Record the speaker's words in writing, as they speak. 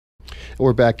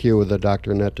We're back here with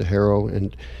Dr. Annette Teijeiro,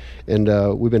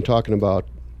 and we've been talking about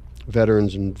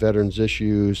veterans and veterans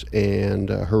issues and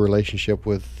her relationship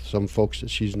with some folks that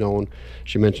she's known.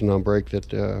 She mentioned on break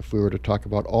that if we were to talk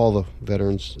about all the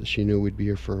veterans, she knew we'd be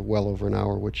here for well over an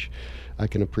hour, which I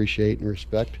can appreciate and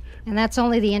respect. And that's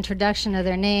only the introduction of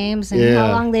their names and how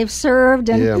long they've served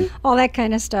and all that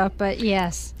kind of stuff. But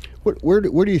yes. Where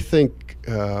do you think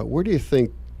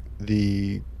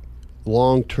the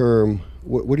long-term?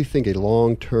 What do you think a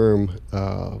long-term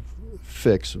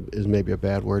fix is maybe a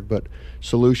bad word, but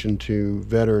solution to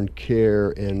veteran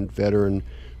care and veteran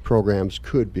programs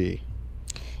could be?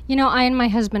 You know, I and my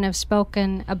husband have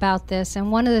spoken about this,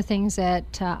 and one of the things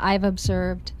that I've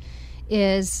observed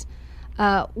is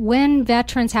when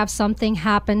veterans have something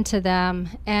happen to them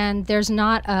and there's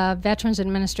not a Veterans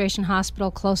Administration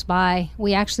hospital close by,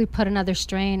 we actually put another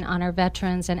strain on our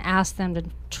veterans and ask them to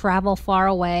travel far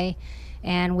away,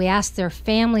 and we ask their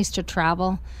families to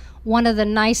travel. One of the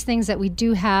nice things that we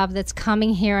do have that's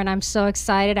coming here, and I'm so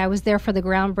excited, I was there for the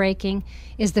groundbreaking,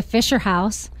 is the Fisher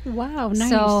House. Wow, nice.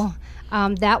 So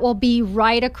that will be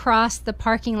right across the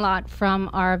parking lot from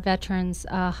our Veterans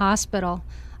Hospital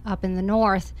up in the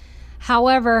north.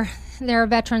 However, there are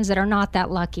veterans that are not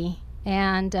that lucky,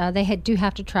 and they do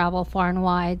have to travel far and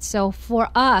wide. So for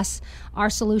us, our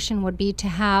solution would be to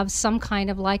have some kind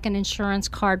of like an insurance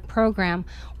card program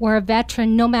where a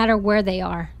veteran, no matter where they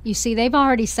are, you see, they've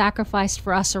already sacrificed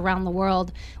for us around the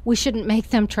world. We shouldn't make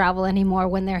them travel anymore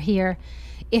when they're here.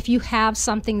 If you have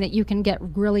something that you can get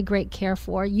really great care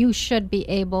for, you should be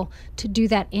able to do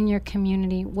that in your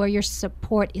community where your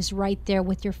support is right there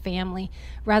with your family,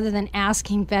 rather than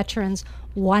asking veterans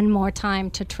one more time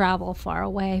to travel far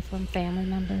away from family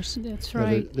members. That's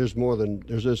right. There's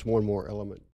just one more element.